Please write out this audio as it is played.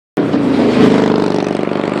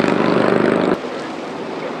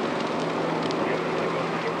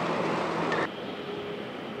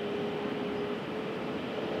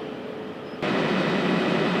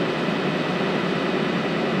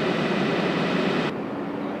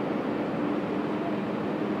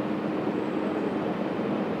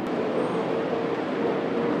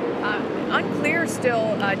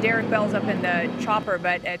still, Derek Bell's up in the chopper,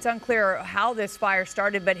 but it's unclear how this fire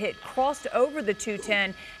started, but it crossed over the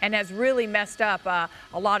 210 and has really messed up a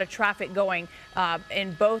lot of traffic going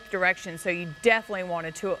in both directions. So you definitely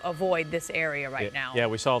wanted to avoid this area right now. Yeah,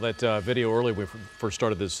 we saw that video earlier when we first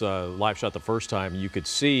started this live shot the first time. You could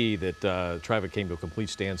see that traffic came to a complete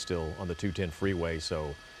standstill on the 210 freeway.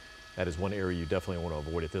 So that is one area you definitely want to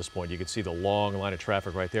avoid at this point. You can see the long line of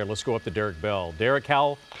traffic right there. Let's go up to Derek Bell. Derek,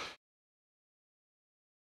 how